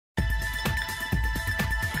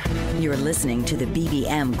You're listening to the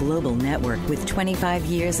BBM Global Network with 25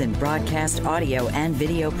 years in broadcast audio and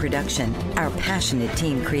video production. Our passionate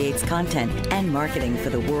team creates content and marketing for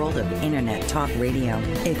the world of Internet Talk Radio.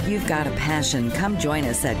 If you've got a passion, come join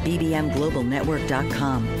us at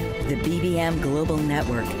bbmglobalnetwork.com. The BBM Global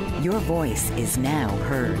Network. Your voice is now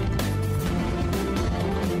heard.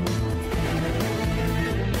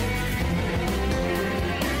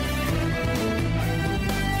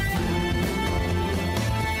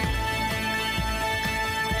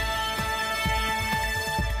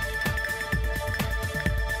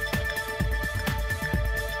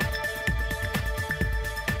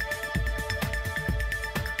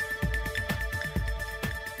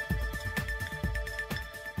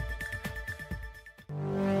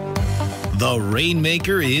 The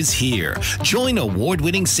Rainmaker is here. Join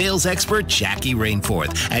award-winning sales expert Jackie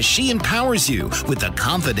Rainforth as she empowers you with the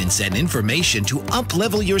confidence and information to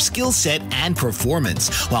up-level your skill set and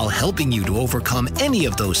performance while helping you to overcome any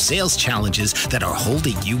of those sales challenges that are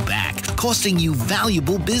holding you back, costing you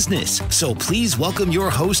valuable business. So please welcome your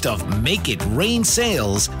host of Make It Rain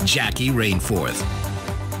Sales, Jackie Rainforth.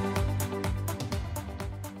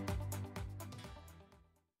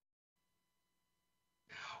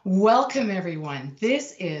 Welcome, everyone.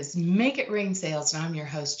 This is Make It Rain Sales, and I'm your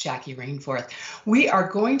host, Jackie Rainforth. We are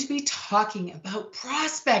going to be talking about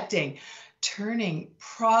prospecting, turning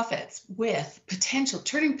profits with potential,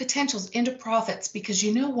 turning potentials into profits, because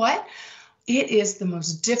you know what? It is the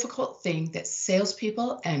most difficult thing that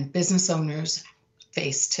salespeople and business owners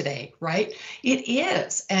face today, right? It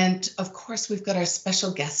is. And of course, we've got our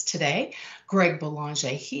special guest today, Greg Belanger.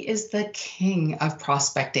 He is the king of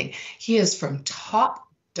prospecting. He is from Top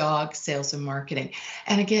Dog Sales and Marketing.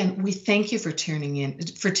 And again, we thank you for tuning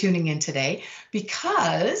in today,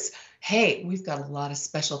 because hey, we've got a lot of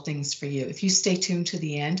special things for you. If you stay tuned to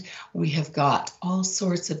the end, we have got all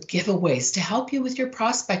sorts of giveaways to help you with your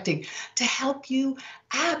prospecting, to help you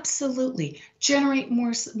absolutely generate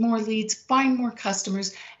more leads, find more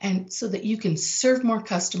customers, and so that you can serve more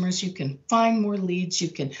customers, you can find more leads, you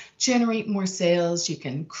can generate more sales, you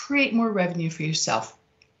can create more revenue for yourself.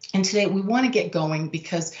 And today we want to get going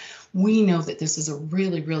because we know that this is a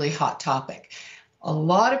really, really hot topic. A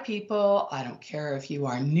lot of people, I don't care if you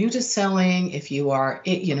are new to selling, if you are,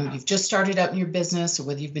 you've just started out in your business, or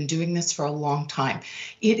whether you've been doing this for a long time.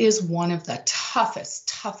 It is one of the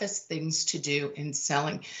toughest things to do in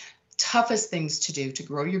selling, toughest things to do to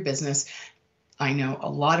grow your business. I know a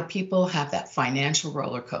lot of people have that financial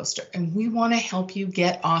roller coaster, and we want to help you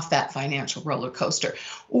get off that financial roller coaster.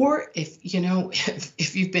 Or if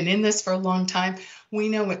you've been in this for a long time, we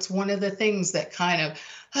know it's one of the things that kind of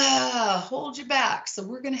hold you back. So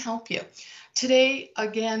we're going to help you. Today,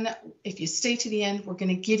 again, if you stay to the end, we're going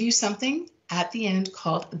to give you something at the end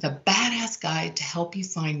called the Badass Guide to help you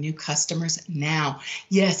find new customers now.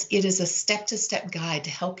 Yes, it is a step-to-step guide to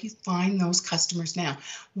help you find those customers now.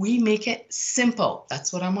 We make it simple.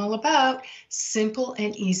 That's what I'm all about. Simple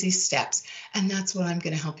and easy steps. And that's what I'm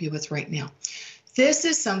going to help you with right now. This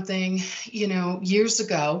is something, years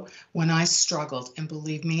ago when I struggled, and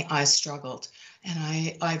believe me, I struggled.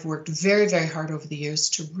 And I've worked very, very hard over the years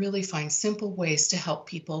to really find simple ways to help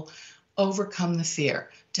people overcome the fear,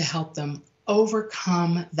 to help them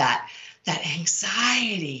overcome that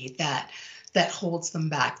anxiety that holds them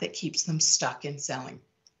back, that keeps them stuck in selling.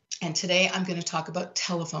 And today I'm going to talk about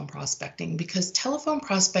telephone prospecting, because telephone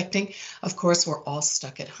prospecting, of course, we're all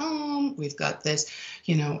stuck at home. We've got this,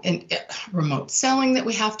 remote selling that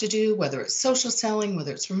we have to do, whether it's social selling,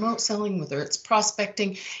 whether it's remote selling, whether it's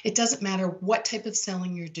prospecting. It doesn't matter what type of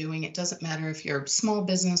selling you're doing. It doesn't matter if you're a small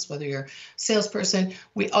business, whether you're a salesperson.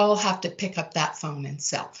 We all have to pick up that phone and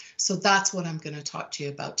sell. So that's what I'm going to talk to you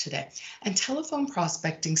about today. And telephone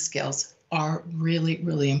prospecting skills are really,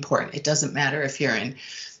 really important. It doesn't matter if you're in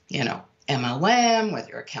MLM, whether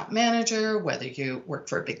you're account manager, whether you work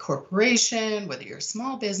for a big corporation, whether you're a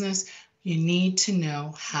small business, you need to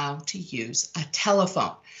know how to use a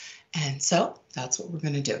telephone. And so that's what we're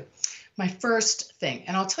going to do. My first thing,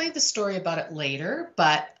 and I'll tell you the story about it later,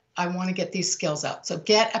 but I want to get these skills out. So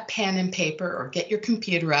get a pen and paper or get your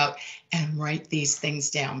computer out and write these things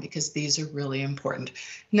down, because these are really important.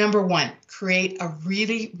 Number one, create a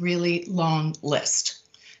really, really long list.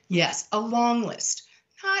 Yes, a long list.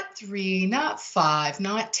 Not 3, not 5,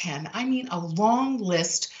 not 10. I mean a long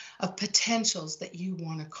list of potentials that you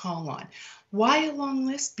want to call on. Why a long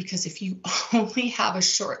list? Because if you only have a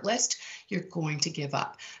short list, you're going to give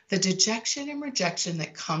up. The dejection and rejection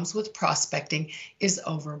that comes with prospecting is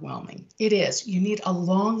overwhelming. It is. You need a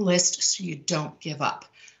long list so you don't give up.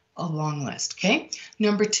 A long list, okay?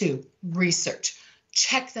 Number 2, research.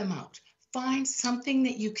 Check them out. Find something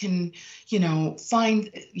that you can, you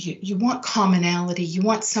want commonality. You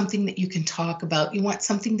want something that you can talk about. You want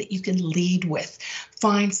something that you can lead with.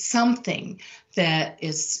 Find something that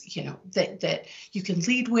is, that you can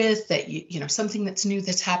lead with, that, something that's new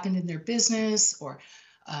that's happened in their business, or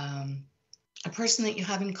a person that you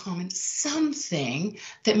have in common, something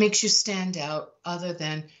that makes you stand out other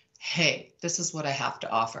than, hey, this is what I have to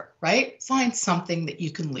offer, right? Find something that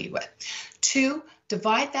you can lead with. 2,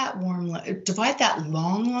 divide that long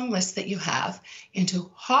list that you have into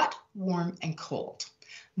hot, warm, and cold.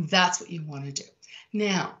 That's what you want to do.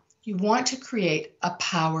 Now, you want to create a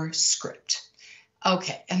power script.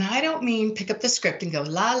 Okay, and I don't mean pick up the script and go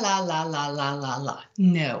la, la, la, la, la, la, la.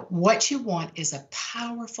 No, what you want is a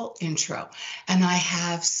powerful intro. And I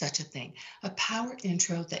have such a thing, a power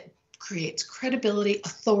intro that creates credibility,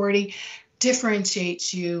 authority,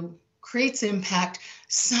 differentiates you, creates impact,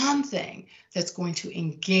 something that's going to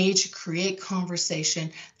engage, create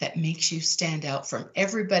conversation that makes you stand out from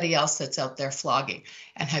everybody else that's out there flogging.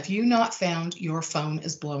 And have you not found your phone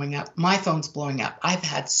is blowing up? My phone's blowing up. I've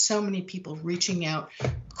had so many people reaching out,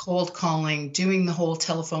 cold calling, doing the whole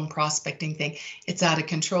telephone prospecting thing. It's out of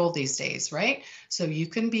control these days, right? So you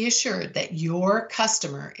can be assured that your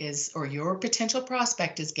customer is, or your potential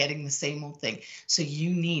prospect is getting the same old thing. So you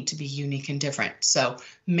need to be unique and different. So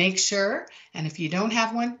make sure, and if you don't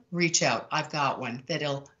have one, reach out. I've got one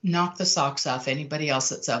that'll knock the socks off anybody else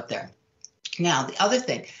that's out there. Now, the other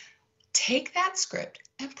thing, take that script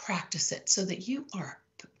and practice it so that you are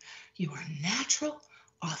natural,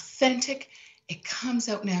 authentic. It comes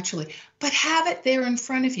out naturally, but have it there in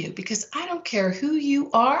front of you, because I don't care who you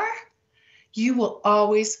are, you will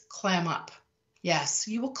always clam up. Yes,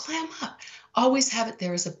 you will clam up. Always have it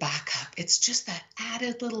there as a backup. It's just that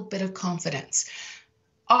added little bit of confidence.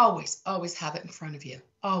 Always, always have it in front of you.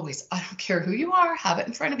 Always. I don't care who you are, have it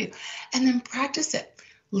in front of you. And then practice it.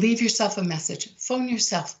 Leave yourself a message. Phone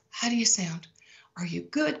yourself. How do you sound? Are you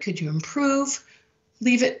good? Could you improve?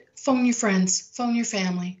 Leave it. Phone your friends. Phone your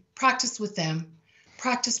family. Practice with them.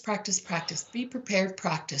 Practice, practice, practice. Be prepared,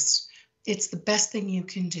 practice. It's the best thing you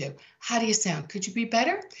can do. How do you sound? Could you be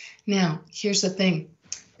better? Now, here's the thing.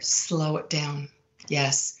 Slow it down.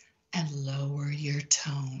 Yes. And lower your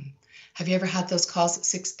tone. Have you ever had those calls at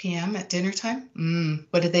 6 p.m. at dinner time?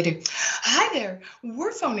 What did they do? Hi there.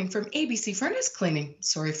 We're phoning from ABC Furnace Cleaning.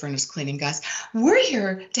 Sorry, furnace cleaning, guys. We're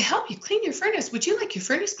here to help you clean your furnace. Would you like your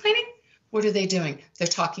furnace cleaning? What are they doing? They're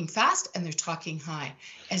talking fast and they're talking high.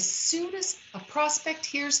 As soon as a prospect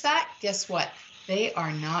hears that, guess what? They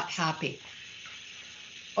are not happy.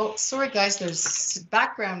 Oh, sorry, guys. There's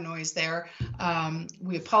background noise there.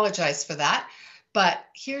 We apologize for that. But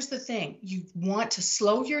here's the thing. You want to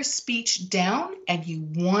slow your speech down and you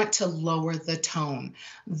want to lower the tone.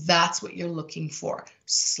 That's what you're looking for.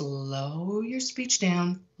 Slow your speech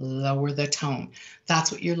down, lower the tone.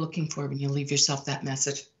 That's what you're looking for when you leave yourself that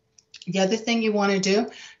message. The other thing you want to do,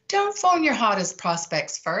 don't phone your hottest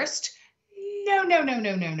prospects first. No, no, no,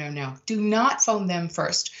 no, no, no, no. Do not phone them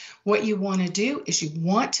first. What you want to do is you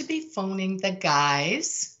want to be phoning the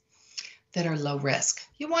guys that are low risk.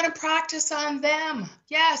 You want to practice on them.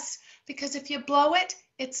 Yes, because if you blow it,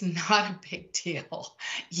 it's not a big deal.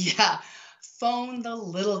 Yeah, phone the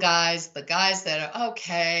little guys, the guys that are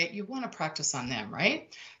okay. You want to practice on them,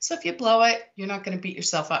 right? So if you blow it, you're not going to beat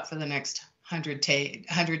yourself up for the next 100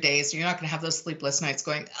 days. You're not going to have those sleepless nights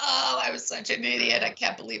going, oh, I was such an idiot. I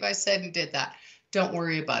can't believe I said and did that. Don't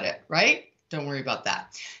worry about it, right? Don't worry about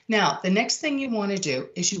that. Now, the next thing you want to do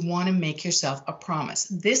is you want to make yourself a promise.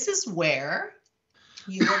 This is where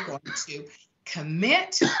you are going to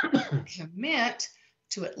commit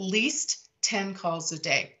to at least 10 calls a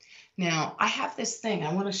day. Now, I have this thing.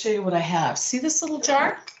 I want to show you what I have. See this little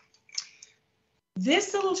jar?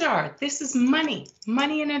 This little jar, this is money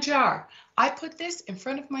in a jar. I put this in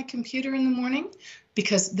front of my computer in the morning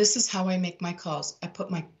because this is how I make my calls.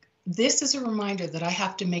 This is a reminder that I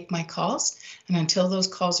have to make my calls, and until those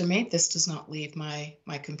calls are made, this does not leave my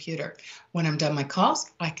computer. When I'm done my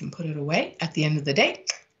calls, I can put it away. At the end of the day,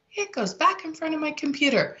 it goes back in front of my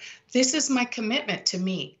computer. This is my commitment to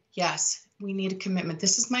me. Yes, we need a commitment.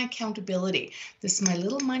 This is my accountability. This is my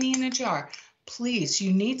little money in a jar. Please,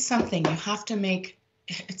 you need something. You have to make,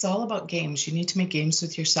 it's all about games. You need to make games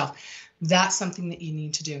with yourself. That's something that you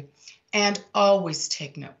need to do. And always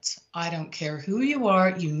take notes. I don't care who you are,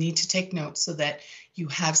 you need to take notes so that you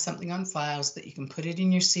have something on file so that you can put it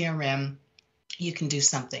in your CRM. You can do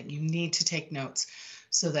something. You need to take notes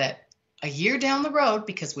so that a year down the road,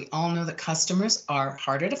 because we all know that customers are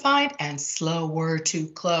harder to find and slower to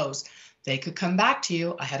close. They could come back to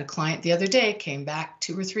you. I had a client the other day, came back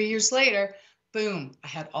 2 or 3 years later, Boom, I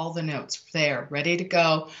had all the notes there, ready to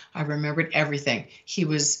go. I remembered everything. He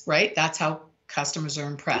was right. That's how customers are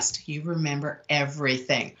impressed. You remember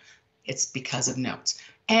everything. It's because of notes.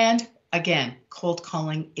 And again, cold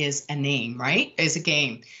calling is a name, right? Is a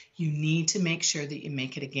game. You need to make sure that you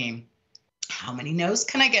make it a game. How many no's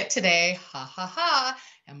can I get today? Ha, ha, ha.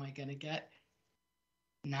 Am I going to get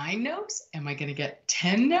 9 no's? Am I going to get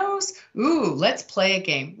 10 no's? Ooh, let's play a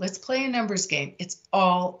game. Let's play a numbers game. It's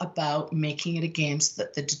all about making it a game so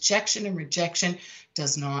that the dejection and rejection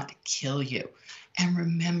does not kill you. And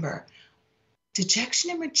remember,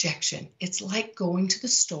 dejection and rejection, it's like going to the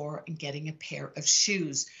store and getting a pair of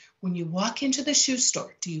shoes. When you walk into the shoe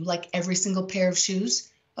store, do you like every single pair of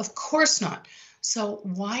shoes? Of course not. So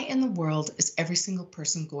why in the world is every single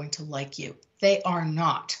person going to like you? They are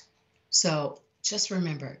not. So just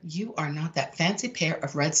remember, you are not that fancy pair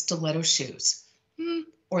of red stiletto shoes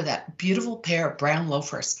or that beautiful pair of brown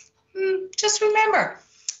loafers. Just remember,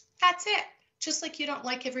 that's it. Just like you don't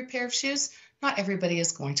like every pair of shoes, not everybody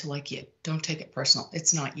is going to like you. Don't take it personal.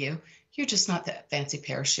 It's not you. You're just not that fancy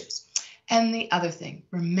pair of shoes. And the other thing,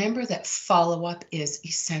 remember that follow-up is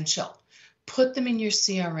essential. Put them in your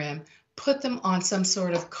CRM. Put them on some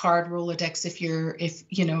sort of card Rolodex if you're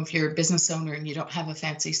a business owner and you don't have a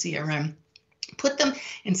fancy CRM. Put them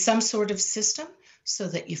in some sort of system so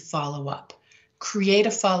that you follow up. Create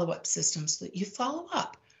a follow-up system so that you follow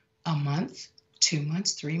up a month, 2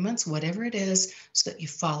 months, 3 months, whatever it is, so that you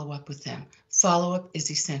follow up with them. Follow-up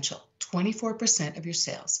is essential. 24% of your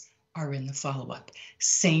sales are in the follow-up.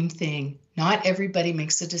 Same thing. Not everybody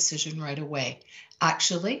makes a decision right away.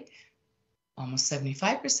 Actually, almost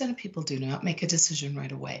 75% of people do not make a decision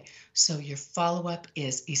right away. So your follow-up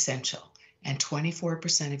is essential. And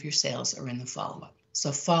 24% of your sales are in the follow-up.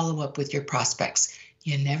 So follow up with your prospects.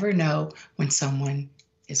 You never know when someone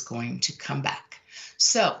is going to come back.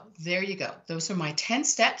 So there you go. Those are my 10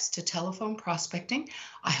 steps to telephone prospecting.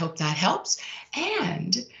 I hope that helps.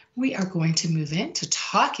 And we are going to move into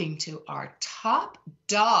talking to our top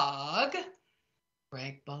dog,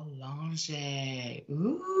 Greg Belanger.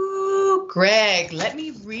 Ooh, Greg, let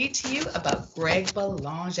me read to you about Greg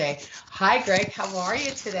Belanger. Hi, Greg. How are you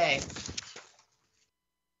today?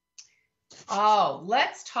 Oh,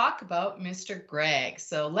 let's talk about Mr. Greg.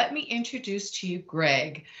 So let me introduce to you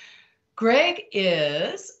Greg. Greg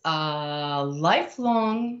is a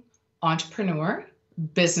lifelong entrepreneur,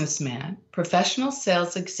 businessman, professional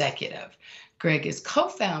sales executive. Greg is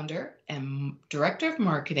co-founder and director of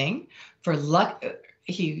marketing for Lucky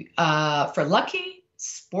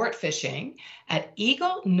Sport Fishing at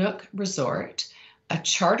Eagle Nook Resort, a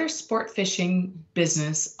charter sport fishing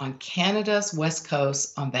business on Canada's west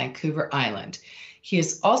coast on Vancouver Island. He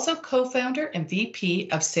is also co-founder and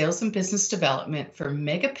VP of Sales and Business Development for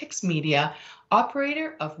Megapix Media,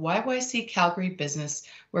 operator of YYC Calgary Business,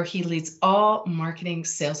 where he leads all marketing,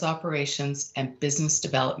 sales operations, and business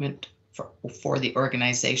development for the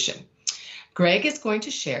organization. Greg is going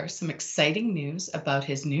to share some exciting news about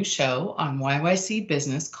his new show on YYC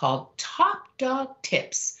Business called Top Dog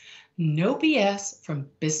Tips. No BS from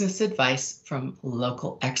business advice from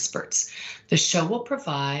local experts. The show will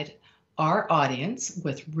provide our audience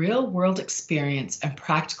with real-world experience and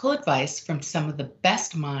practical advice from some of the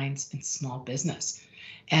best minds in small business.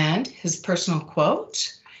 And his personal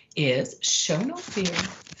quote is, "Show no fear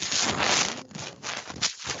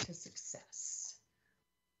to success."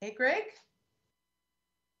 Hey, Greg?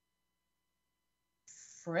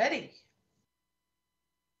 Freddie?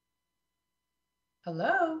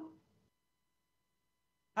 Hello?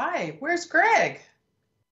 Hi, where's Greg?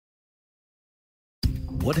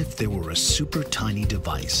 What if there were a super tiny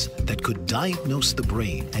device that could diagnose the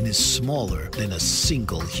brain and is smaller than a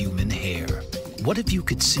single human hair? What if you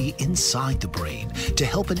could see inside the brain to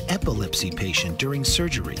help an epilepsy patient during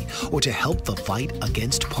surgery or to help the fight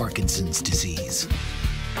against Parkinson's disease?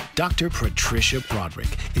 Dr. Patricia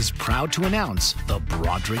Broderick is proud to announce the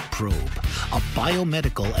Broderick Probe, a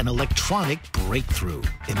biomedical and electronic breakthrough.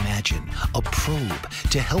 Imagine a probe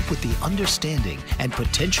to help with the understanding and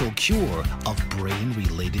potential cure of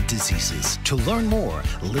brain-related diseases. To learn more,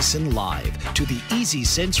 listen live to the Easy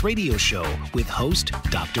Sense radio show with host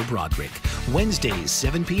Dr. Broderick, Wednesdays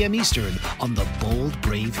 7 p.m. Eastern on the Bold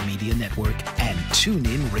Brave Media Network and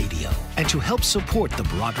TuneIn Radio. And to help support the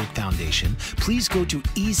Broderick Foundation, please go to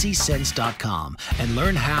EasySense.com and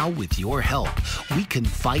learn how, with your help, we can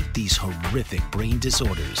fight these horrific brain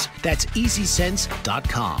disorders. That's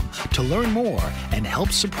EasySense.com to learn more and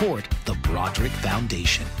help support the Broderick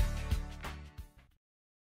Foundation.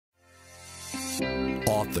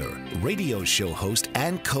 Author, radio show host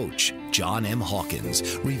and coach John M.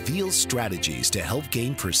 Hawkins reveals strategies to help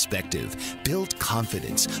gain perspective, build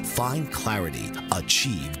confidence, find clarity,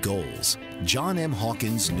 achieve goals. John M.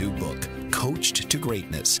 Hawkins' new book, Coached to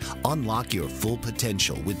Greatness, Unlock Your Full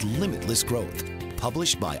Potential with Limitless Growth,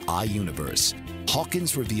 published by iUniverse.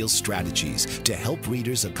 Hawkins reveals strategies to help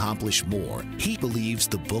readers accomplish more. He believes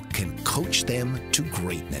the book can coach them to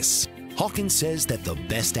greatness. Hawkins says that the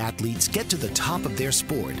best athletes get to the top of their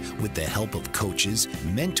sport with the help of coaches,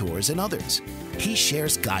 mentors, and others. He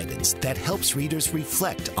shares guidance that helps readers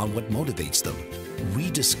reflect on what motivates them,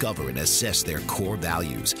 rediscover and assess their core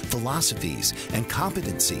values, philosophies, and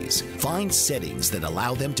competencies, find settings that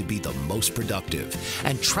allow them to be the most productive,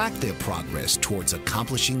 and track their progress towards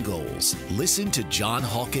accomplishing goals. Listen to John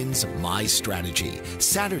Hawkins' My Strategy,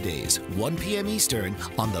 Saturdays, 1 p.m. Eastern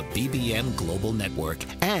on the BBM Global Network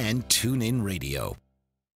and TuneIn Radio.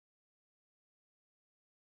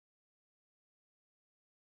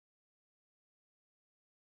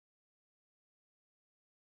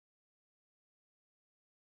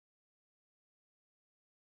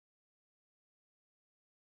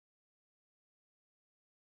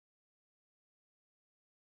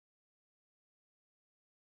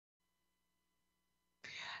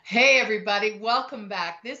 Hey everybody, welcome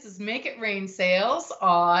back. This is Make It Rain Sales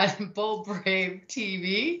on Bold Brave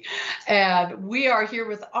TV, and we are here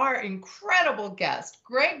with our incredible guest,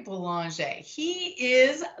 Greg Belanger. He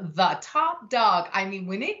is the top dog. I mean,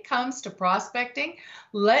 when it comes to prospecting,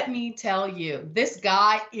 let me tell you, this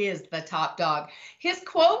guy is the top dog. His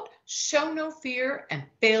quote, "Show no fear and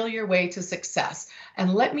fail your way to success."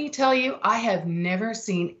 And let me tell you, I have never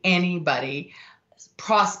seen anybody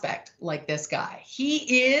prospect like this guy.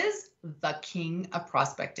 He is the king of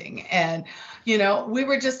prospecting. And, you know, we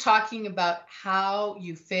were just talking about how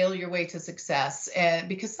you fail your way to success. And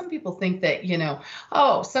because some people think that, you know,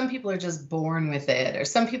 oh, some people are just born with it, or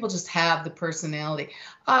some people just have the personality.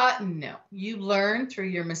 No, you learn through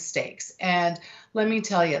your mistakes. And let me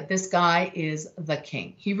tell you, this guy is the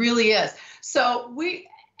king. He really is. So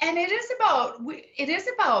it is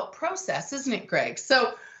about process, isn't it, Greg?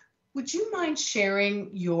 So would you mind sharing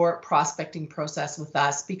your prospecting process with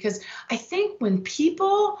us? Because I think when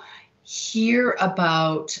people hear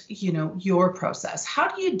about, you know, your process, how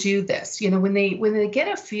do you do this? You know, when they get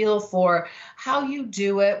a feel for how you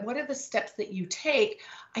do it, what are the steps that you take?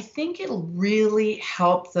 I think it'll really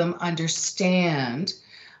help them understand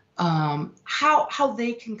how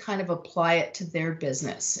they can kind of apply it to their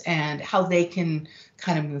business and how they can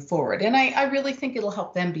kind of move forward. And I really think it'll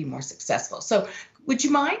help them be more successful. So would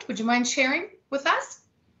you mind sharing with us?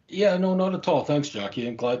 Yeah, no, not at all. Thanks, Jackie.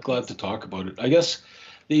 I'm glad to talk about it. I guess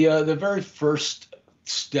the very first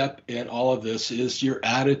step in all of this is your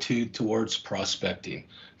attitude towards prospecting.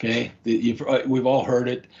 Okay, we've all heard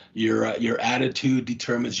it. Your attitude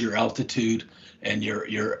determines your altitude, and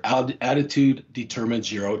your attitude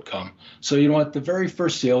determines your outcome. So you know what? The very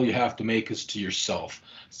first sale you have to make is to yourself.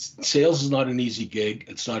 Sales is not an easy gig.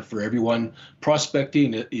 It's not for everyone.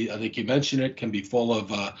 Prospecting, I think you mentioned it, can be full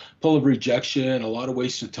of rejection, a lot of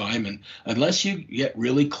waste of time, and unless you get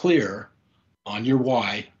really clear on your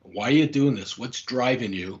why are you doing this, what's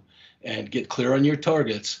driving you, and get clear on your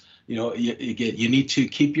targets, you know, you need to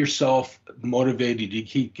keep yourself motivated.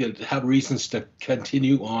 You have reasons to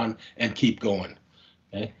continue on and keep going.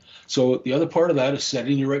 Okay. So the other part of that is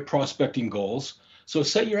setting your right prospecting goals. So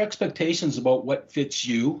set your expectations about what fits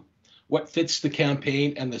you, what fits the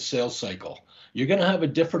campaign and the sales cycle. You're going to have a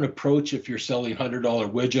different approach if you're selling $100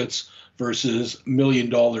 widgets versus $1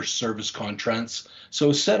 million service contracts.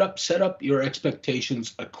 So set up your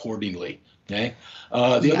expectations accordingly. Okay.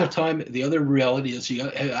 The other reality is you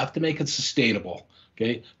have to make it sustainable.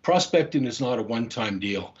 Okay. Prospecting is not a one-time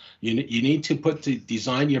deal. You need to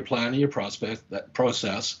design your plan and your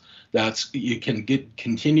process that you can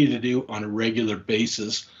continue to do on a regular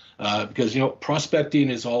basis, because, you know, prospecting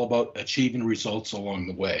is all about achieving results along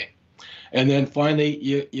the way. And then finally,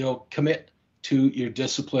 you commit to your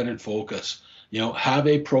discipline and focus. You know, have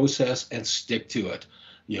a process and stick to it.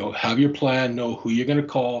 You know, have your plan, know who you're going to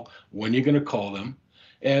call, when you're going to call them.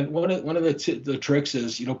 And one of the tricks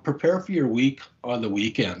is, you know, prepare for your week on the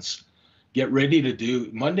weekends. Get ready to do.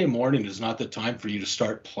 Monday morning is not the time for you to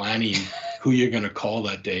start planning who you're going to call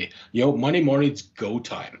that day. You know, Monday morning's go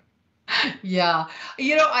time. Yeah.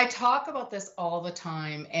 You know, I talk about this all the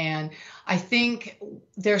time, and I think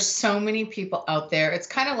there's so many people out there. It's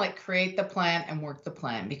kind of like create the plan and work the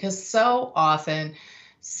plan, because so often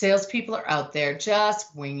salespeople are out there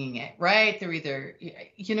just winging it, right? They're either,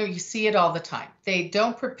 you know, you see it all the time. They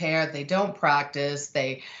don't prepare, they don't practice,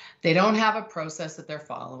 they don't have a process that they're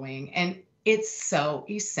following. And It's so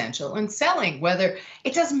essential in selling, whether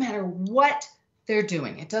it doesn't matter what they're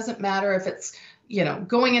doing. It doesn't matter if it's,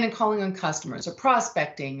 going in and calling on customers or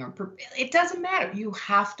prospecting it doesn't matter. You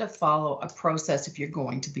have to follow a process if you're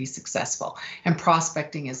going to be successful. And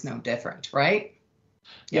prospecting is no different, right?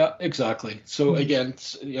 Yeah, exactly. So again,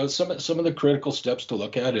 some of the critical steps to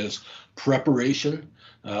look at is preparation,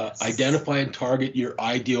 identify and target your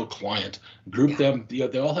ideal client, group them.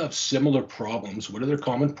 They all have similar problems. What are their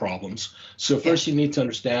common problems? So first you need to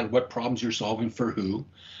understand what problems you're solving for who,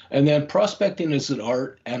 and then prospecting is an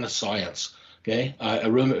art and a science. Okay,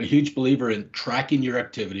 I'm a huge believer in tracking your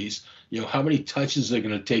activities. How many touches they're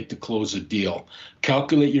going to take to close a deal.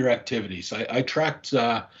 Calculate your activities. I tracked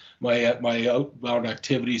my outbound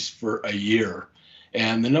activities for a year,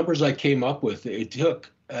 and the numbers I came up with, it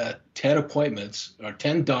took 10 appointments or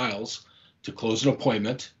 10 dials to close an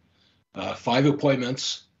appointment, 5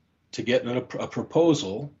 appointments to get a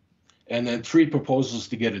proposal, and then 3 proposals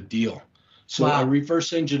to get a deal. So I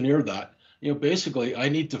reverse engineer that. Basically, I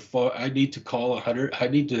need to call 100. I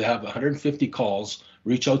need to have 150 calls,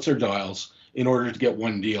 reach out to their dials in order to get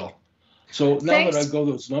one deal. So now that I go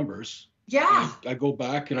those numbers, I go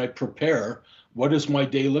back and I prepare. What does my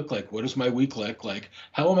day look like? What does my week look like?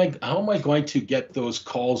 How am I going to get those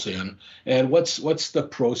calls in? And what's the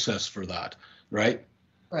process for that? Right.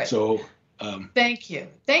 So. Thank you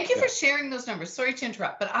for sharing those numbers. Sorry to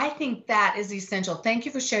interrupt, but I think that is essential. Thank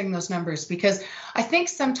you for sharing those numbers, because I think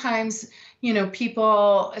sometimes,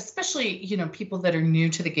 people, especially, people that are new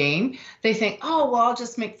to the game, they think, oh, well, I'll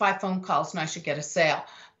just make 5 phone calls and I should get a sale.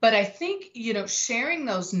 But I think, sharing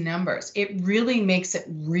those numbers, it really makes it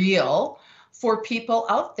real for people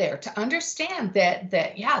out there to understand that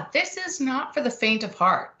this is not for the faint of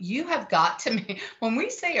heart. You have got to make, when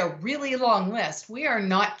we say a really long list, we are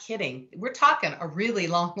not kidding. We're talking a really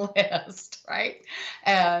long list, right?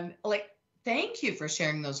 And thank you for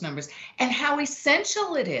sharing those numbers and how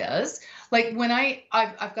essential it is. Like when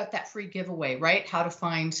I've got that free giveaway, right? How to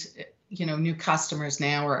find, new customers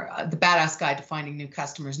now, or the badass guide to finding new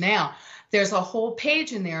customers now. There's a whole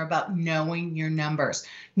page in there about knowing your numbers.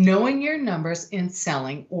 Knowing your numbers in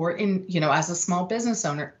selling or in, as a small business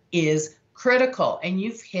owner is critical. And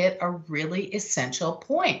you've hit a really essential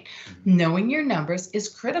point. Knowing your numbers is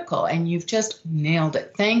critical, and you've just nailed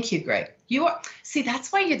it. Thank you, Greg.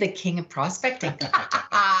 That's why you're the king of prospecting.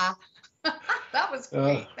 That was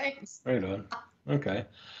great. Thanks. Right on. Okay.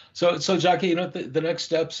 So Jackie, the next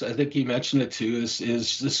steps, I think you mentioned it too,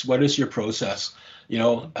 is this: what is your process?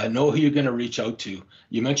 Know who you're going to reach out to.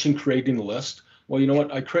 You mentioned creating a list. Well, you know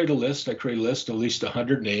what? I create a list of at least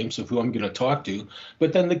 100 names of who I'm going to talk to.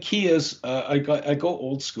 But then the key is I go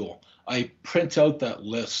old school. I print out that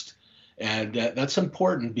list. And that's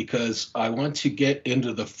important because I want to get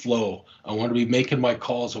into the flow. I want to be making my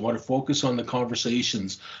calls. I want to focus on the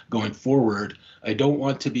conversations going forward. I don't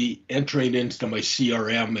want to be entering into my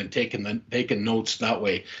CRM and taking notes that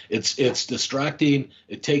way. It's distracting.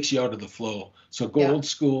 It takes you out of the flow. So go old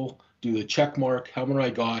school, do the check mark. How many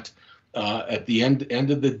I got? At the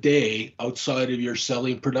end of the day, outside of your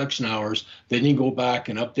selling production hours, then you go back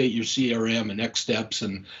and update your CRM and next steps,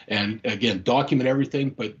 and again, document everything,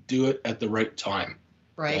 but do it at the right time.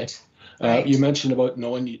 Right. Okay? Right. You mentioned about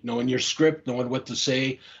knowing your script, knowing what to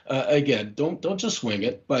say. Again, don't just wing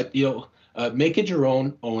it, but make it your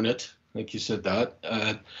own, own it. Like you said that,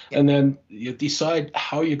 and then you decide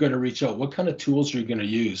how you're going to reach out. What kind of tools are you going to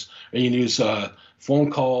use? Are you going to use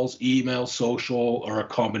phone calls, email, social, or a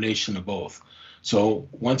combination of both? So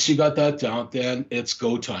once you got that down, then it's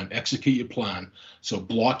go time. Execute your plan. So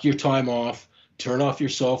block your time off. Turn off your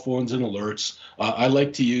cell phones and alerts. I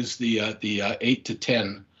like to use the 8 to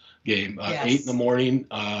 10 game. 8 in the morning,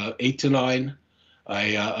 8 to 9.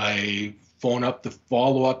 I phone up the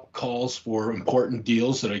follow-up calls for important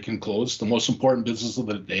deals that I can close. The most important business of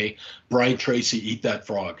the day. Brian Tracy, eat that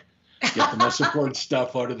frog. Get the most important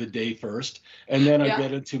stuff out of the day first. And then I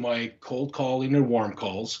get into my cold calling and warm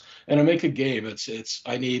calls. And I make a game.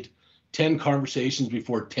 I need 10 conversations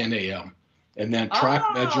before 10 a.m. And then track,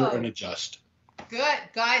 measure, and adjust. Good.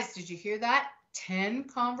 Guys, did you hear that? 10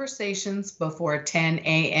 conversations before 10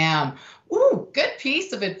 a.m. Ooh, good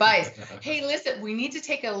piece of advice. Hey, listen, we need to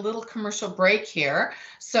take a little commercial break here.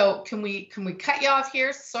 So can we cut you off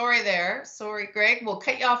here? Sorry, Greg. We'll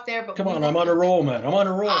cut you off there. But come on, I'm on a roll, man. I'm on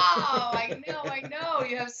a roll. Oh, I know.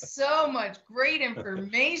 You have so much great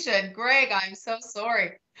information, Greg. I'm so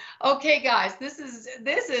sorry. Okay, guys, this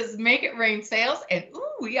is Make It Rain Sales, and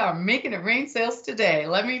we are making it rain sales today.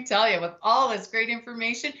 Let me tell you, with all this great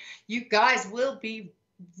information, you guys will be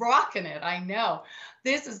rocking it. I know.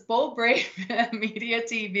 This is Bold Brave Media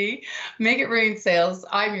TV, Make It Rain Sales.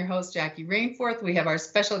 I'm your host, Jackie Rainforth. We have our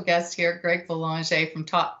special guest here, Greg Belanger from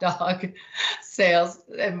Top Dog Sales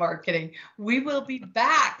and Marketing. We will be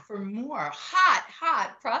back for more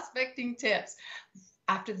hot prospecting tips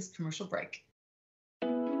after this commercial break.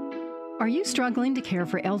 Are you struggling to care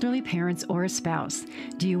for elderly parents or a spouse?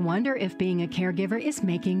 Do you wonder if being a caregiver is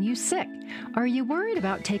making you sick? Are you worried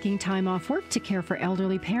about taking time off work to care for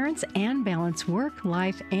elderly parents and balance work,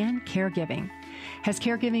 life, and caregiving? Has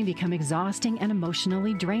caregiving become exhausting and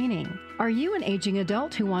emotionally draining? Are you an aging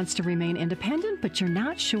adult who wants to remain independent, but you're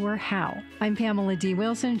not sure how? I'm Pamela D.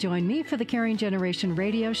 Wilson. Join me for the Caring Generation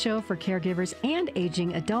radio show for caregivers and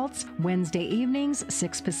aging adults, Wednesday evenings,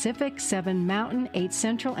 6 Pacific, 7 Mountain, 8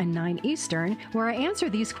 Central, and 9 Eastern, where I answer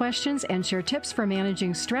these questions and share tips for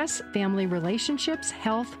managing stress, family relationships,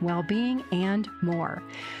 health, well-being, and more.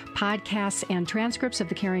 Podcasts and transcripts of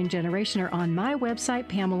the Caring Generation are on my website,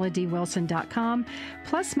 PamelaDWilson.com,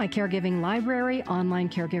 plus my caregiving library, online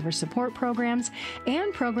caregiver support programs,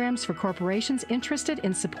 and programs for corporations interested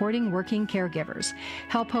in supporting working caregivers.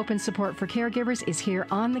 Help, hope, and support for caregivers is here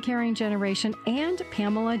on the Caring Generation and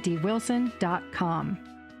PamelaDWilson.com.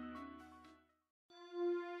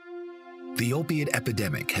 The opiate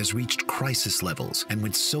epidemic has reached crisis levels, and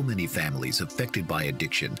with so many families affected by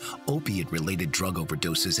addiction, opiate-related drug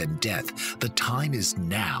overdoses, and death, the time is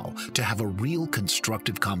now to have a real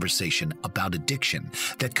constructive conversation about addiction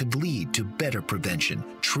that could lead to better prevention,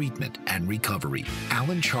 treatment, and recovery.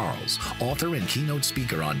 Alan Charles, author and keynote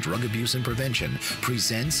speaker on drug abuse and prevention,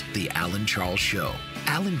 presents The Alan Charles Show.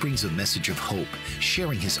 Alan brings a message of hope,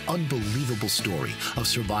 sharing his unbelievable story of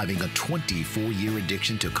surviving a 24-year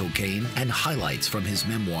addiction to cocaine and highlights from his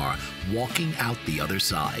memoir, Walking Out the Other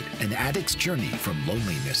Side, an addict's journey from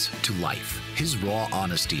loneliness to life. His raw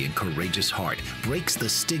honesty and courageous heart breaks the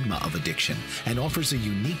stigma of addiction and offers a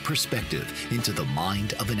unique perspective into the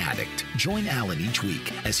mind of an addict. Join Alan each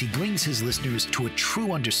week as he brings his listeners to a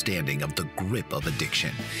true understanding of the grip of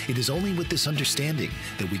addiction. It is only with this understanding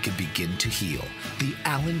that we can begin to heal. The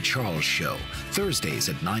Alan Charles Show, Thursdays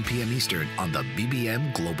at 9 p.m. Eastern on the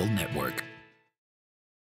BBM Global Network.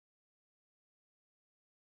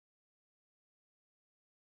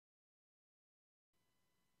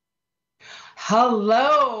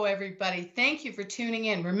 Hello, everybody. Thank you for tuning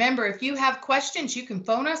in. Remember, if you have questions, you can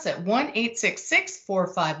phone us at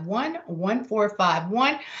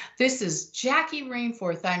 1-866-451-1451. This is Jackie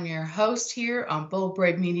Rainforth. I'm your host here on Bold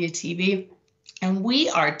Brave Media TV, and we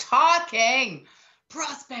are talking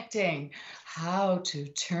prospecting, how to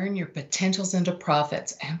turn your potentials into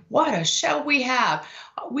profits. And what a show we have.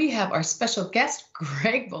 We have our special guest,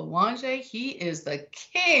 Greg Belanger. He is the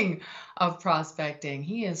king of prospecting.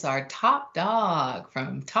 He is our top dog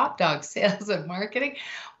from Top Dog Sales and Marketing.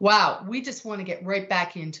 Wow, we just want to get right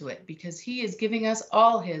back into it because he is giving us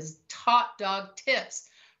all his top dog tips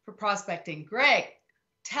for prospecting. Greg,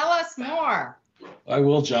 tell us more. I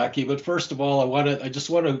will, Jackie. But first of all, I just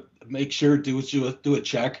want to make sure do a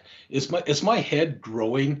check. Is my head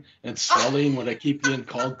growing and swelling when I keep being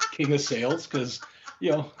called King of Sales? Because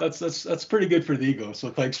that's pretty good for the ego. So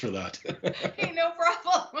thanks for that. Hey, no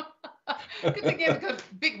problem. Good thing you have a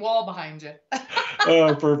big wall behind you.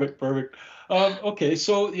 Oh, perfect. Okay,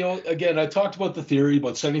 so again, I talked about the theory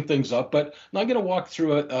about setting things up, but now I'm going to walk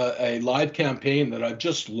through a live campaign that I've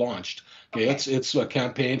just launched. Okay. It's a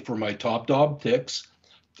campaign for my Top Dog Tips.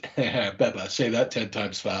 Beba, say that 10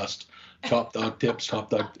 times fast. Top Dog Tips, Top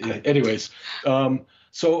Dog. Anyways,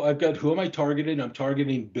 so I've got, who am I targeting? I'm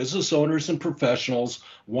targeting business owners and professionals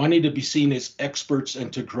wanting to be seen as experts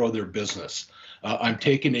and to grow their business. I'm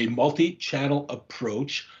taking a multi-channel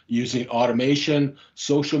approach using automation,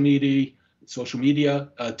 social media,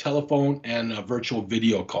 telephone, and virtual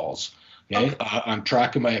video calls. Okay. I'm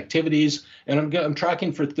tracking my activities, and I'm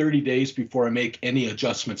tracking for 30 days before I make any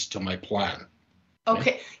adjustments to my plan.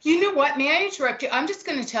 Okay. You know what? May I interrupt you? I'm just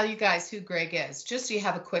going to tell you guys who Greg is, just so you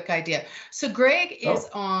have a quick idea. So Greg is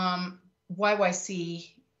on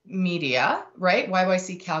YYC Media, right?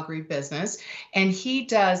 YYC Calgary Business, and he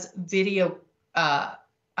does video.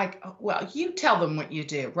 You tell them what you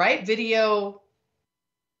do, right? Video.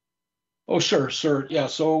 Oh, sure. Yeah.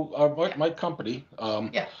 So my company,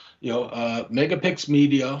 Megapix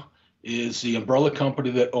Media is the umbrella company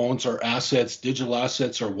that owns our assets, digital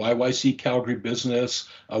assets, our YYC Calgary Business,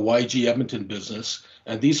 YG Edmonton Business.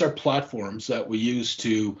 And these are platforms that we use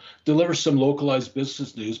to deliver some localized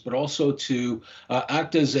business news, but also to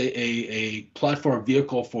act as a platform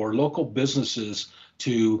vehicle for local businesses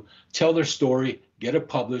to tell their story, get it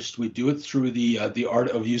published. We do it through the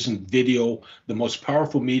art of using video, the most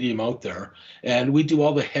powerful medium out there, and we do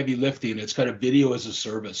all the heavy lifting. It's kind of video as a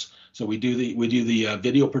service. So we do the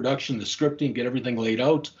video production, the scripting, get everything laid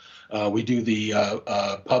out. We do the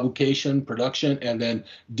publication, production, and then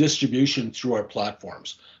distribution through our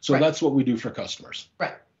platforms. So that's what we do for customers.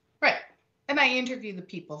 Right. And I interview the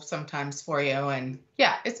people sometimes for you, and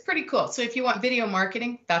yeah, it's pretty cool. So if you want video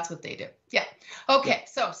marketing, that's what they do. Yeah. Okay.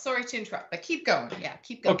 So sorry to interrupt, but keep going. Yeah,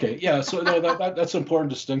 keep going. Okay. Yeah. So no, that's an important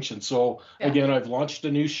distinction. So again, I've launched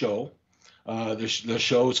a new show. The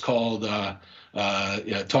show is called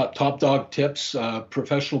Top Dog Tips,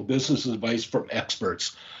 Professional Business Advice from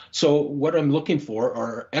Experts. So what I'm looking for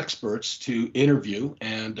are experts to interview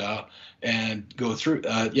and go through,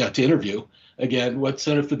 to interview. Again, what's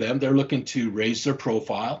in it for them? They're looking to raise their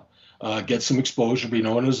profile, get some exposure, be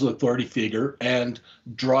known as an authority figure, and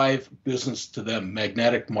drive business to them,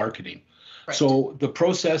 magnetic marketing. Right. So the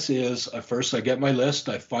process is, first I get my list,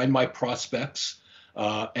 I find my prospects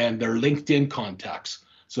and their LinkedIn contacts.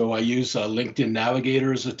 So I use LinkedIn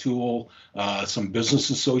Navigator as a tool, some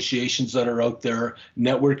business associations that are out there,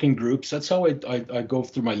 networking groups. That's how I go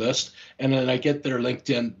through my list, and then I get their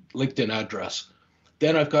LinkedIn address.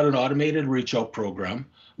 Then I've got an automated reach out program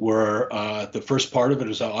where the first part of it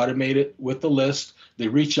is I automate it with the list. They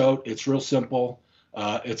reach out. It's real simple.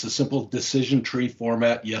 It's a simple decision tree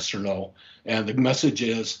format, yes or no. And the message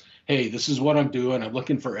is, hey, this is what I'm doing. I'm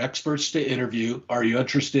looking for experts to interview. Are you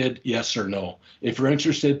interested? Yes or no. If you're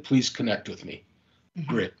interested, please connect with me.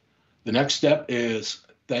 Mm-hmm. Great. The next step is,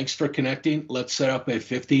 thanks for connecting. Let's set up a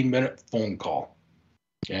 15-minute phone call.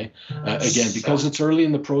 Okay. Again, because it's early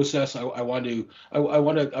in the process, I want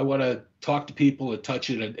to talk to people and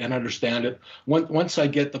touch it and understand it. Once I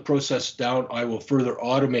get the process down, I will further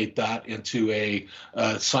automate that into a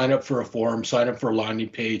sign up for a form, sign up for a landing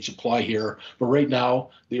page, apply here. But right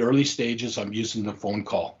now, the early stages, I'm using the phone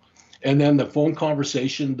call. And then the phone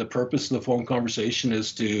conversation, the purpose of the phone conversation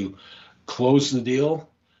is to close the deal,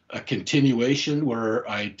 a continuation where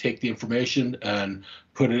I take the information and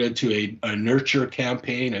put it into a nurture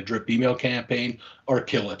campaign, a drip email campaign, or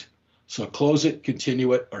kill it. So close it,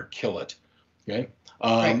 continue it, or kill it. Okay.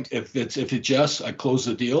 Right. If it's yes, I close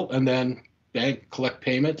the deal and then bang, collect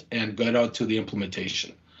payment and get out to the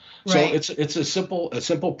implementation. Right. So it's a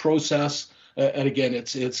simple process. And again,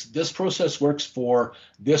 it's this process works for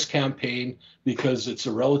this campaign because it's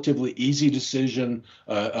a relatively easy decision,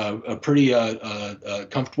 a pretty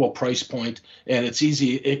comfortable price point, and it's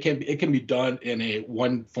easy. It can be done in a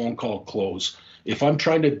one phone call close. If I'm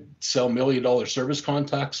trying to sell $1 million service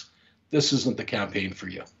contacts, this isn't the campaign for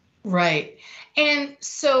you. Right. And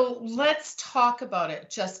so let's talk about it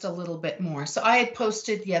just a little bit more. So I had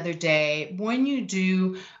posted the other day, when you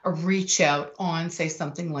do a reach out on, say,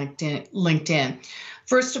 something like LinkedIn,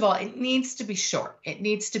 first of all, it needs to be short. It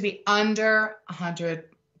needs to be under 100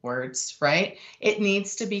 words, right? It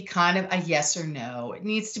needs to be kind of a yes or no. It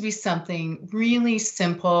needs to be something really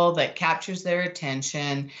simple that captures their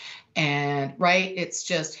attention. And right, it's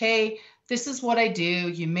just, hey, this is what I do.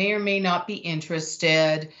 You may or may not be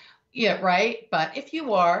interested. Yeah, right. But if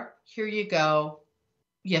you are, here you go.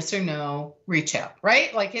 Yes or no, reach out,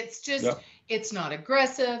 right? Like it's just, It's not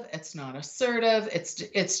aggressive. It's not assertive.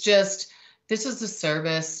 It's just, this is a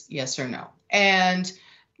service, yes or no. And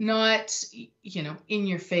not, in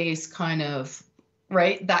your face kind of,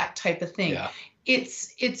 right? That type of thing. Yeah.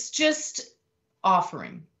 It's just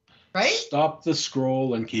offering, right? Stop the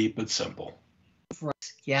scroll and keep it simple.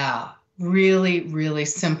 Right. Yeah. Really, really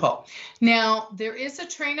simple. Now, there is a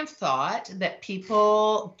train of thought that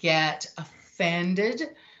people get offended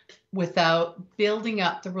without building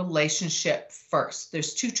up the relationship first.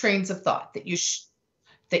 There's two trains of thought that you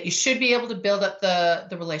should be able to build up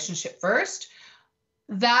the relationship first.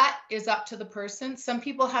 That is up to the person. Some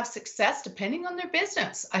people have success depending on their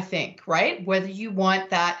business, I think, right? Whether you want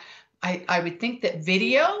that. I would think that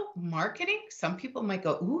video marketing, some people might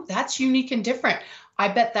go, ooh, that's unique and different. I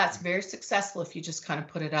bet that's very successful if you just kind of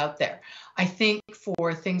put it out there. I think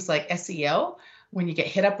for things like SEO, when you get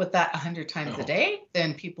hit up with that 100 times a day,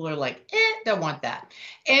 then people are like, don't want that.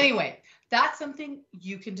 Anyway, that's something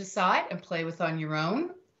you can decide and play with on your own.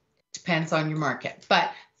 Depends on your market.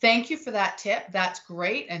 But thank you for that tip. That's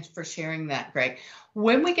great. And for sharing that, Greg.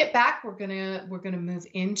 When we get back, we're gonna move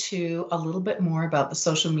into a little bit more about the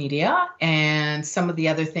social media and some of the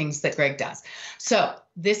other things that Greg does. So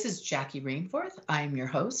this is Jackie Rainforth. I'm your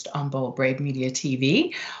host on Bold Brave Media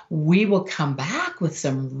TV. We will come back with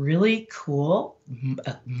some really cool,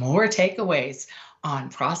 more takeaways on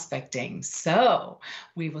prospecting. So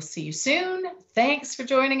we will see you soon. Thanks for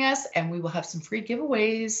joining us, and we will have some free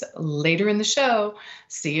giveaways later in the show.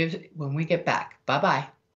 See you when we get back. Bye-bye.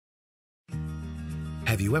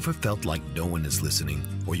 Have you ever felt like no one is listening,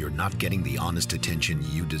 or you're not getting the honest attention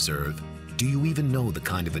you deserve? Do you even know the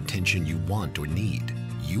kind of attention you want or need?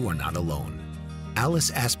 You are not alone. Alice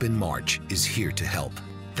Aspen March is here to help.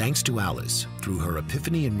 Thanks to Alice, through her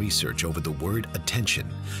epiphany and research over the word attention,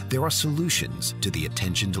 there are solutions to the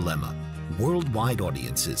attention dilemma. Worldwide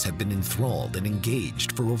audiences have been enthralled and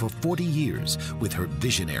engaged for over 40 years with her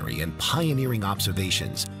visionary and pioneering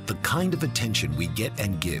observations. The kind of attention we get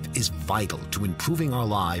and give is vital to improving our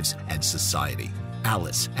lives and society.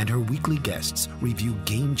 Alice and her weekly guests review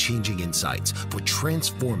game-changing insights for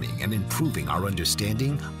transforming and improving our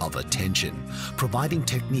understanding of attention, providing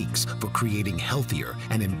techniques for creating healthier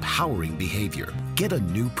and empowering behavior. Get a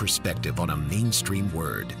new perspective on a mainstream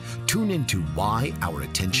word. Tune into Why Our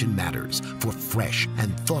Attention Matters for fresh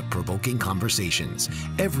and thought-provoking conversations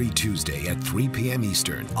every Tuesday at 3 p.m.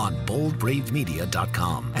 Eastern on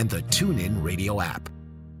boldbravemedia.com and the TuneIn Radio app.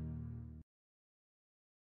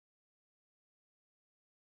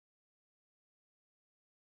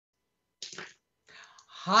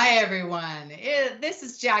 Hi, everyone. This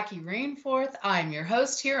is Jackie Rainforth. I'm your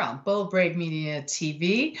host here on Bold Brave Media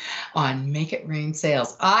TV on Make It Rain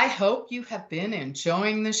Sales. I hope you have been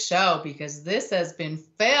enjoying the show because this has been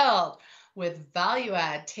filled with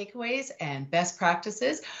value-add takeaways and best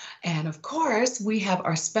practices. And of course, we have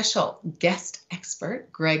our special guest expert,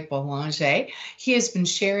 Greg Belanger. He has been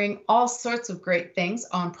sharing all sorts of great things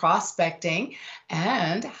on prospecting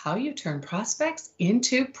and how you turn prospects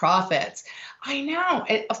into profits. I know,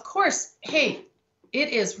 of course, hey, it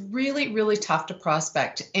is really, really tough to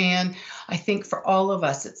prospect. And I think for all of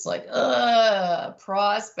us, it's like,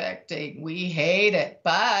 prospecting, we hate it.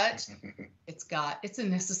 But it's a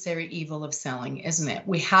necessary evil of selling, isn't it?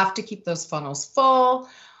 We have to keep those funnels full.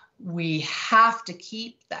 We have to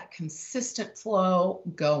keep that consistent flow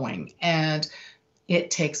going. And it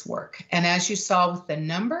takes work. And as you saw with the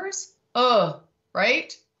numbers,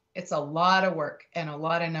 right? It's a lot of work and a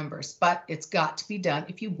lot of numbers, but it's got to be done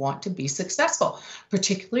if you want to be successful,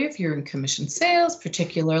 particularly if you're in commission sales,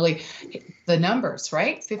 particularly the numbers,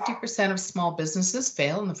 right? 50% of small businesses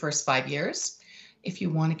fail in the first 5 years. If you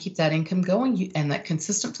want to keep that income going and that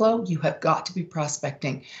consistent flow, you have got to be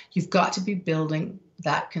prospecting. You've got to be building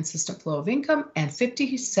that consistent flow of income, and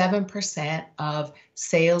 57% of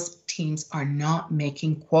sales teams are not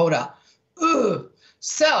making quota.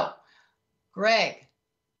 So, Greg,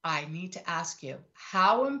 I need to ask you,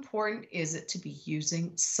 how important is it to be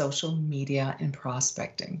using social media in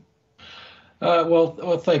prospecting?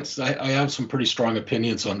 Well, thanks. I have some pretty strong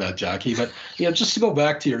opinions on that, Jackie. But just to go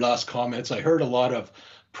back to your last comments, I heard a lot of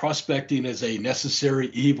prospecting is a necessary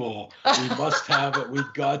evil. We must have it.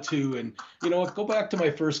 We've got to. And go back to my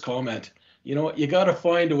first comment. You got to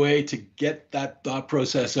find a way to get that thought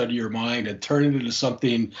process out of your mind and turn it into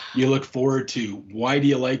something you look forward to. Why do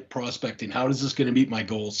you like prospecting? How is this going to meet my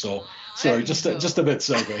goals? So, sorry, just a bit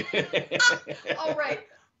segue. All right.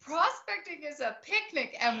 Prospecting is a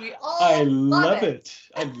picnic, and we all I love it.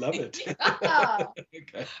 I love it. Yeah.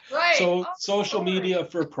 Okay. Right. So social media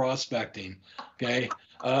for prospecting. Okay.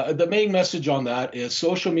 The main message on that is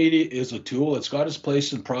social media is a tool. It's got its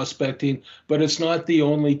place in prospecting, but it's not the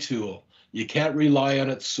only tool. You can't rely on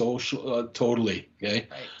it totally. Okay.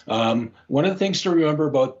 Right. One of the things to remember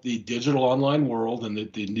about the digital online world and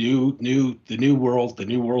the new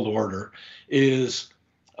world order is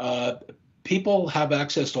people have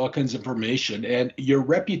access to all kinds of information, and your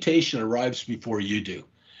reputation arrives before you do.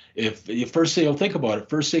 If you first thing, think about it,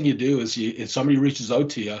 first thing you do is if somebody reaches out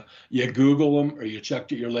to you, you Google them or you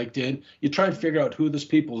check your LinkedIn, you try and figure out who this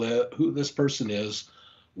person is.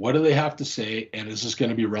 What do they have to say, and is this going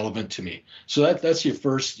to be relevant to me? So that's your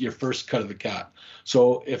first cut of the cat.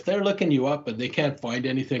 So if they're looking you up and they can't find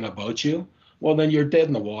anything about you, well, then you're dead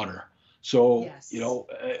in the water. So, yes.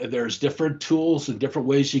 There's different tools and different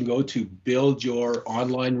ways you can go to build your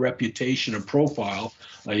online reputation and profile.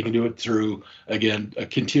 You can do it through, again,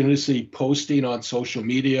 continuously posting on social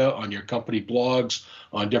media, on your company blogs,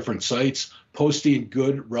 on different sites, posting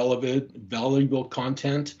good, relevant, valuable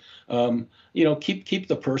content. Keep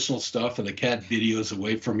the personal stuff and the cat videos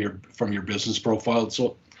away from your business profile.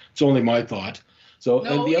 So it's only my thought. So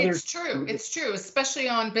no, it's true. It's true, especially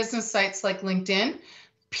on business sites like LinkedIn.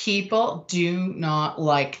 People do not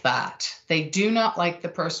like that. They do not like the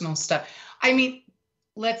personal stuff. I mean,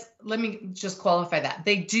 let me just qualify that.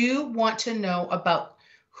 They do want to know about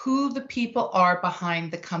who the people are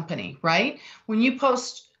behind the company, right? When you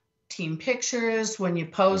post team pictures, when you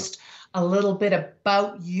post a little bit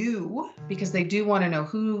about you, because they do want to know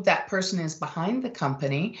who that person is behind the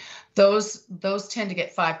company, those tend to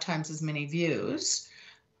get 5 times as many views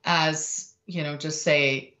as, just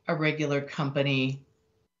say a regular company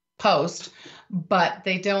post, but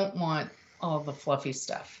they don't want all the fluffy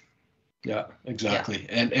stuff. Yeah, exactly.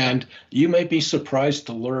 Yeah. And you may be surprised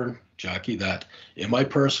to learn, Jackie, that in my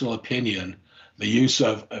personal opinion, the use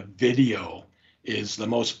of a video is the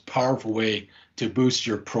most powerful way to boost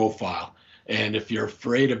your profile. And if you're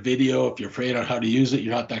afraid of video, if you're afraid on how to use it,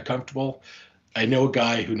 you're not that comfortable, I know a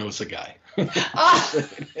guy who knows a guy.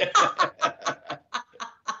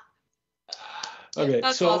 Okay,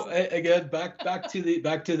 that's so awesome. Again, back to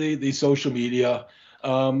the social media.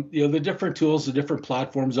 The different tools, the different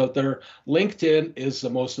platforms out there. LinkedIn is the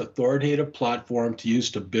most authoritative platform to use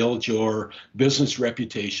to build your business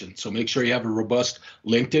reputation. So make sure you have a robust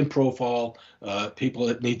LinkedIn profile, people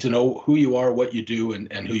that need to know who you are, what you do,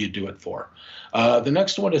 and who you do it for. The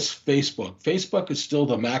next one is Facebook. Facebook is still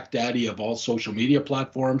the Mac Daddy of all social media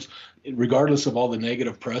platforms, regardless of all the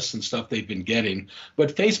negative press and stuff they've been getting.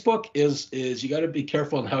 But Facebook is you got to be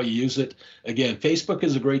careful on how you use it. Again, Facebook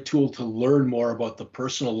is a great tool to learn more about the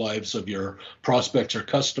personal lives of your prospects or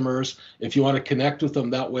customers. If you want to connect with them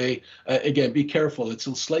that way, again, be careful. It's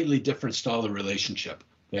a slightly different style of relationship.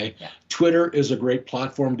 Okay. Yeah. Twitter is a great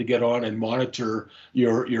platform to get on and monitor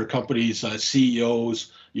your company's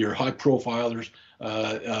CEOs, your high profilers,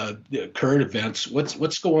 current events,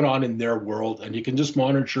 what's going on in their world, and you can just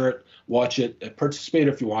monitor it, watch it, participate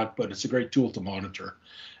if you want, but it's a great tool to monitor.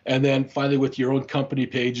 And then finally, with your own company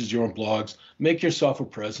pages, your own blogs, make yourself a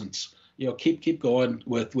presence. Keep going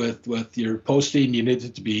with your posting. You need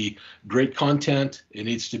it to be great content. It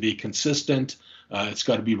needs to be consistent. It's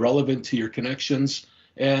got to be relevant to your connections.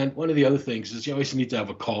 And one of the other things is you always need to have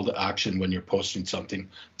a call to action when you're posting something.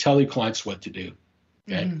 Tell your clients what to do.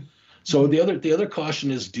 Okay. Mm-hmm. So the other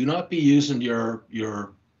caution is do not be using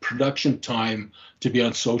your production time to be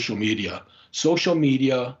on social media. Social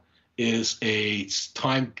media is a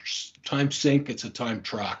time sink. It's a time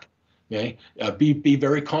track. Okay. Be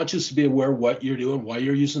very conscious, be aware of what you're doing, why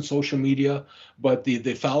you're using social media. But the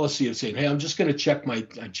fallacy of saying, hey, I'm just going to check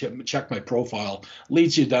my profile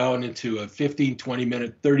leads you down into a 15, 20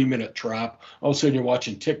 minute, 30-minute trap. All of a sudden you're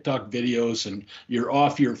watching TikTok videos and you're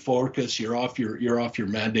off your focus, you're off your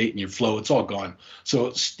mandate and your flow. It's all gone.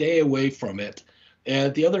 So stay away from it.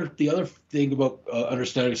 And the other thing about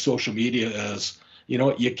understanding social media is,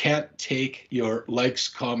 you can't take your likes,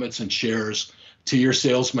 comments, and shares to your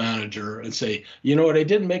sales manager and say, I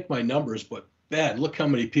didn't make my numbers, but man, look how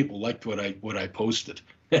many people liked what I posted.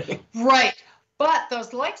 Right. But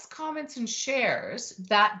those likes, comments, and shares,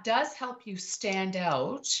 that does help you stand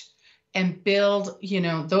out and build,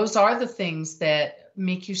 those are the things that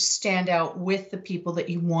make you stand out with the people that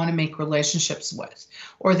you want to make relationships with,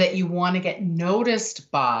 or that you want to get noticed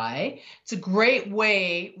by. It's a great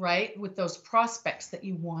way, right, with those prospects that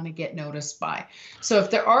you want to get noticed by. So if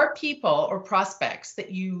there are people or prospects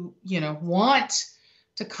that you want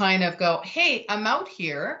to kind of go, hey, I'm out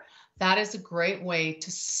here, that is a great way to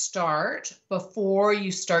start before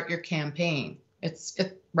you start your campaign. It's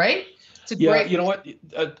right? It's a great. You know what?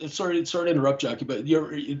 Sorry to interrupt, Jackie, but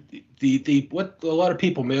what a lot of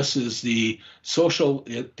people miss is the social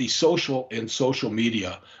and social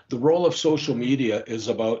media. The role of social media is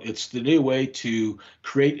it's the new way to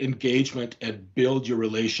create engagement and build your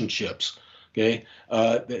relationships. Okay,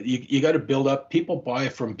 you got to build up. People buy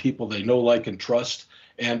from people they know, like, and trust,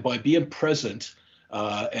 and by being present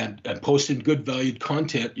and posting good valued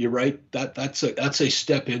content, you're right. That's a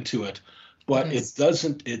step into it. But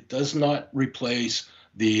it does not replace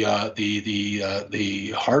the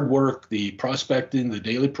hard work, the prospecting, the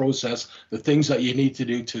daily process, the things that you need to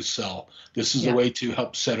do to sell. This is a way to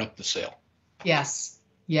help set up the sale. Yes.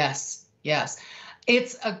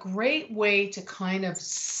 It's a great way to kind of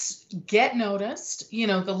get noticed, the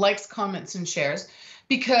likes, comments, and shares,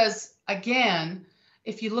 because again,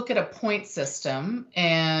 if you look at a point system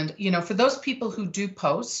and, for those people who do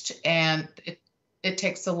post and it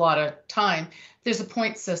takes a lot of time, there's a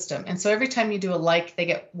point system. And so every time you do a like, they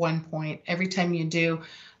get 1 point. Every time you do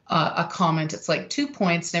a comment, it's like 2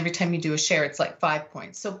 points. And every time you do a share, it's like 5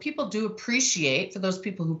 points. So people do appreciate, for those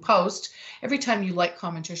people who post, every time you like,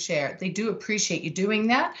 comment, or share, they do appreciate you doing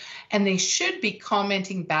that. And they should be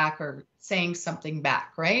commenting back or saying something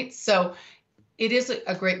back, right? So it is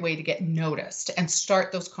a great way to get noticed and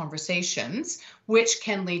start those conversations, which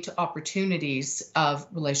can lead to opportunities of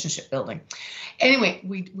relationship building. Anyway,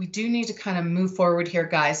 we do need to kind of move forward here,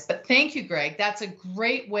 guys. But thank you, Greg. That's a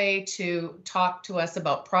great way to talk to us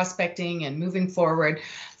about prospecting and moving forward.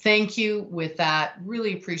 Thank you with that.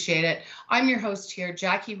 Really appreciate it. I'm your host here,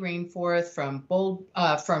 Jackie Rainforth from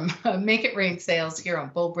Make It Rain Sales here on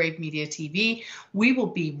Bold Brave Media TV. We will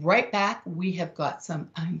be right back. We have got some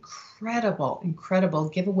incredible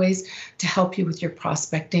giveaways to help you with your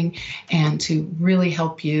prospecting and to really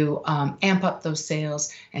help you amp up those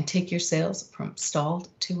sales and take your sales from stalled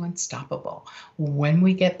to unstoppable when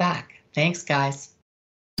we get back. Thanks, guys.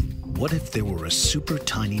 What if there were a super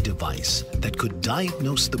tiny device that could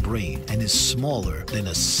diagnose the brain and is smaller than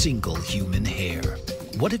a single human hair?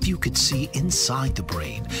 What if you could see inside the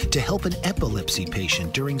brain to help an epilepsy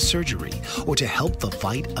patient during surgery or to help the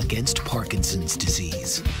fight against Parkinson's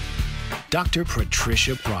disease? Dr.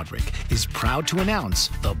 Patricia Broderick is proud to announce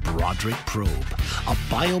the Broderick Probe, a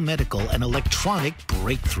biomedical and electronic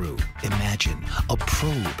breakthrough. Imagine a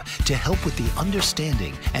probe to help with the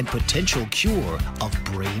understanding and potential cure of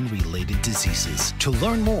brain-related diseases. To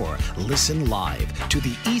learn more, listen live to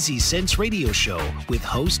the Easy Sense radio show with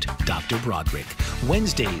host Dr. Broderick,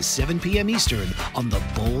 Wednesdays 7 p.m. Eastern on the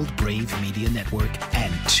Bold Brave Media Network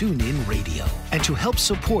and TuneIn Radio. And to help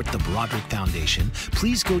support the Broderick Foundation,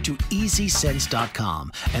 please go to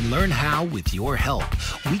EasySense.com and learn how, with your help,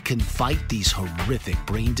 we can fight these horrific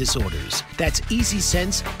brain disorders. That's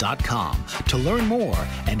EasySense.com to learn more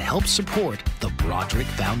and help support the Broderick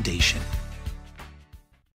Foundation.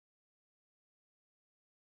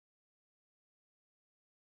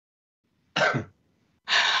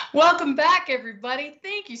 Welcome back, everybody.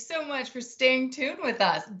 Thank you so much for staying tuned with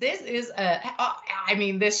us. This is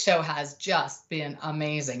this show has just been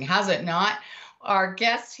amazing, has it not? Our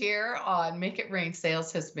guest here on Make It Rain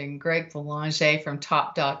Sales has been Greg Belanger from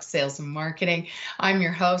Top Dog Sales and Marketing. I'm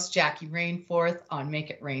your host, Jackie Rainforth, on Make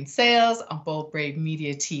It Rain Sales on Bold Brave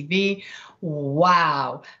Media TV.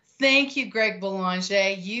 Wow. Thank you, Greg Belanger.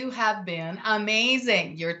 You have been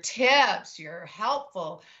amazing. Your tips, your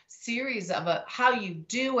helpful series of how you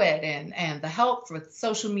do it and the help with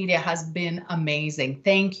social media has been amazing.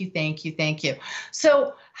 Thank you, thank you, thank you.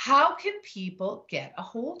 So how can people get a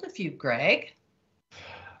hold of you, Greg?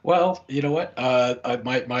 Well, you know what?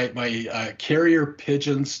 My carrier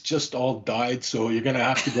pigeons just all died, so you're going to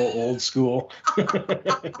have to go old school.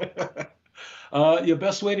 Your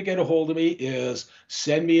best way to get a hold of me is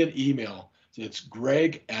send me an email. It's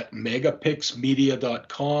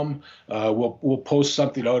greg@megapixmedia.com. We'll post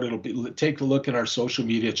something out. Take a look at our social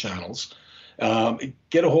media channels.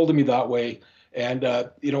 Get a hold of me that way. And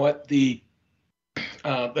you know what? The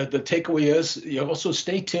takeaway is, you also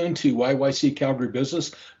stay tuned to YYC Calgary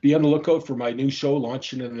Business. Be on the lookout for my new show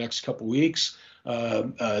launching in the next couple of weeks.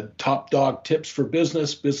 Top Dog Tips for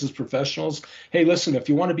Business Professionals. Hey, listen, if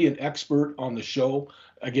you want to be an expert on the show,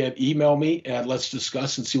 again, email me and let's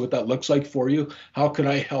discuss and see what that looks like for you. How can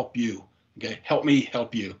I help you? Okay, help me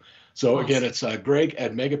help you. So awesome. Again, it's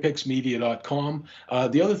greg@megapixmedia.com.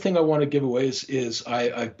 The other thing I want to give away is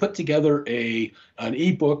I put together an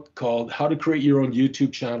ebook called How to Create Your Own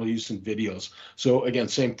YouTube Channel Using Videos. So again,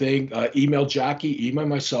 same thing. Email Jackie, email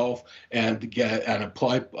myself, and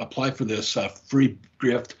apply for this free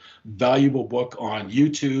gift, valuable book on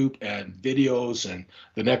YouTube and videos and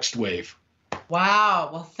the next wave.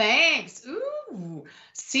 Wow. Well, thanks. Ooh.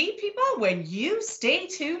 See, people, when you stay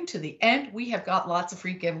tuned to the end, we have got lots of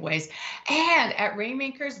free giveaways. And at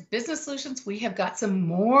Rainmakers Business Solutions, we have got some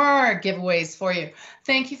more giveaways for you.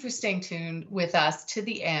 Thank you for staying tuned with us to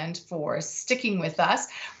the end, for sticking with us.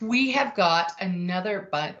 We have got we've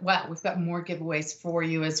got more giveaways for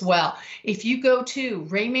you as well. If you go to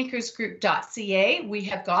rainmakersgroup.ca, we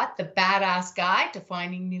have got the Badass Guide to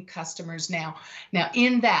Finding New Customers now. Now,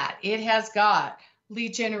 in that, it has got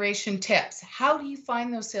lead generation tips. How do you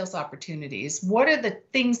find those sales opportunities? What are the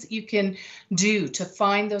things that you can do to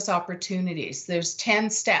find those opportunities? There's 10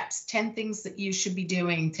 steps, 10 things that you should be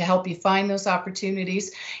doing to help you find those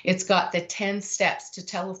opportunities. It's got the 10 steps to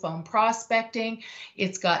telephone prospecting.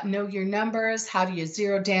 It's got know your numbers. How do you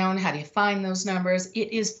zero down? How do you find those numbers?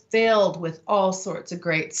 It is filled with all sorts of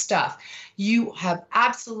great stuff. You have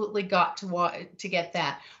absolutely got to get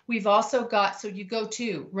that. We've also got, so you go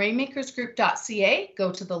to rainmakersgroup.ca,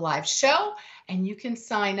 go to the live show, and you can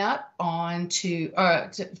sign up for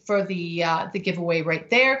the giveaway right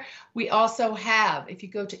there. We also have, if you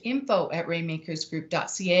go to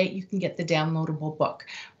info@rainmakersgroup.ca, you can get the downloadable book,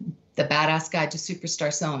 The Badass Guide to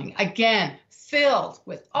Superstar Selling. Again, filled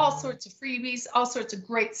with all sorts of freebies, all sorts of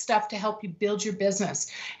great stuff to help you build your business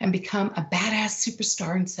and become a badass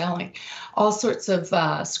superstar in selling. All sorts of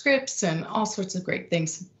scripts and all sorts of great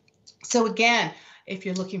things. So again, if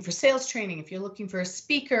you're looking for sales training, if you're looking for a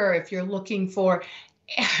speaker, if you're looking for,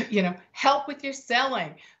 help with your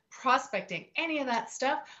selling, prospecting, any of that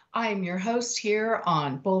stuff, I am your host here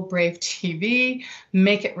on Bold Brave TV,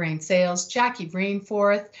 Make It Rain Sales, Jackie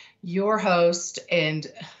Rainforth, your host, and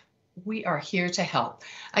we are here to help.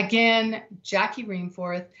 Again, Jackie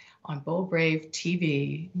Rainforth on Bold Brave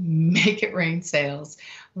TV, Make It Rain Sales.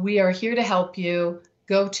 We are here to help you.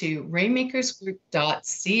 Go to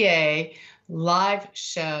rainmakersgroup.ca live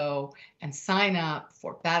show and sign up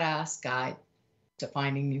for Badass Guide to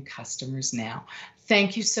Finding New Customers Now.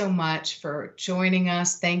 Thank you so much for joining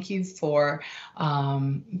us. Thank you for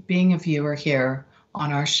being a viewer here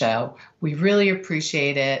on our show. We really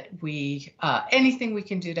appreciate it. Anything we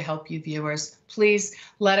can do to help you viewers, please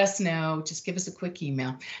let us know. Just give us a quick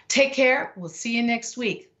email. Take care. We'll see you next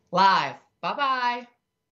week live. Bye-bye.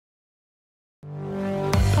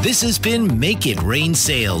 This has been Make It Rain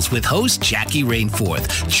Sales with host Jackie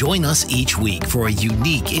Rainforth. Join us each week for a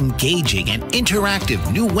unique, engaging, and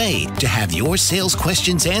interactive new way to have your sales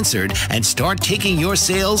questions answered and start taking your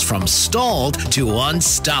sales from stalled to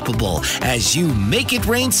unstoppable as you make it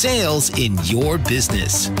rain sales in your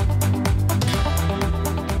business.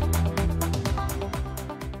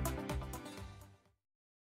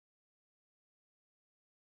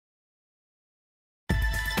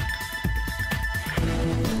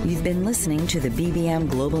 You've been listening to the BBM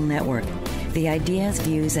Global Network. The ideas,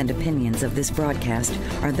 views, and opinions of this broadcast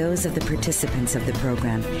are those of the participants of the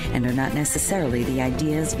program and are not necessarily the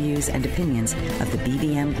ideas, views, and opinions of the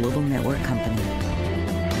BBM Global Network Company.